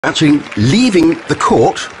Actually leaving the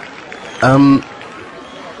court,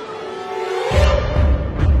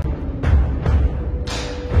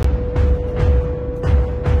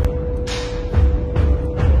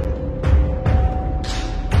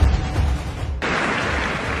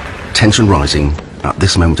 tension rising at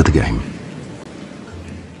this moment of the game.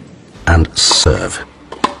 And serve.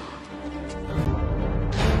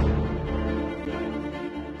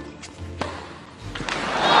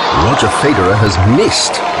 Roger Federer has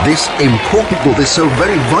missed this important ball, this so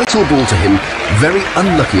very vital ball to him, very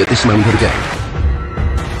unlucky at this moment of the game.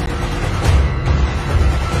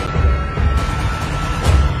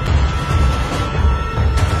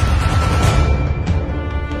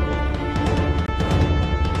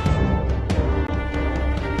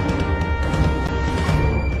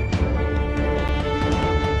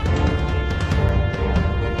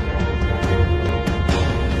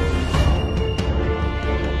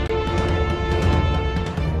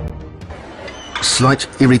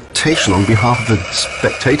 Slight irritation on behalf of the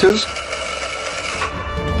spectators.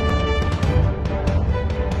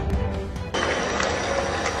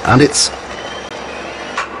 And it's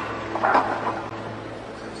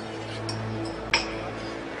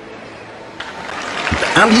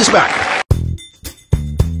and he's back.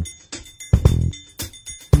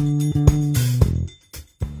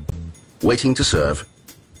 Waiting to serve.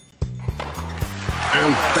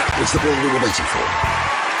 And that was the ball we were waiting for.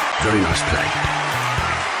 Very nice play.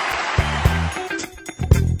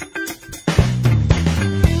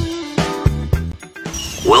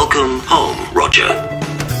 Welcome home, Roger.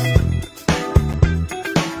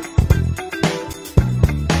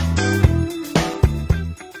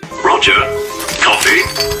 Roger, coffee?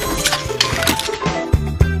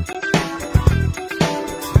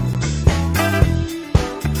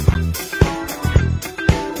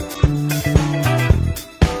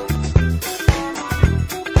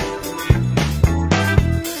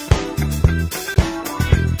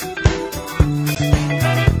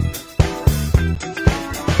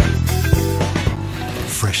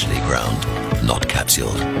 Freshly ground, not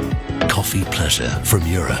capsuled. Coffee pleasure from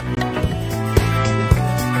Europe.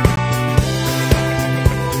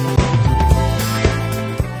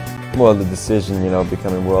 Well, the decision,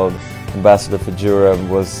 becoming world ambassador for Jura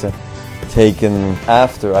was taken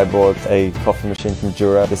after I bought a coffee machine from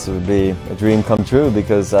Jura. This would be a dream come true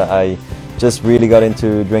because I just really got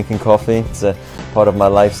into drinking coffee. It's a part of my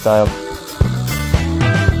lifestyle.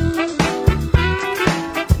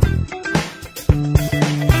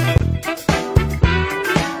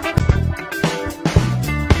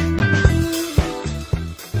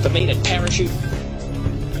 For me to parachute.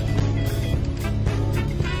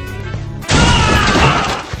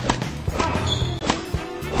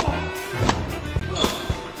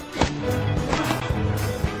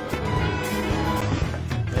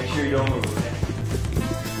 Make sure you don't move.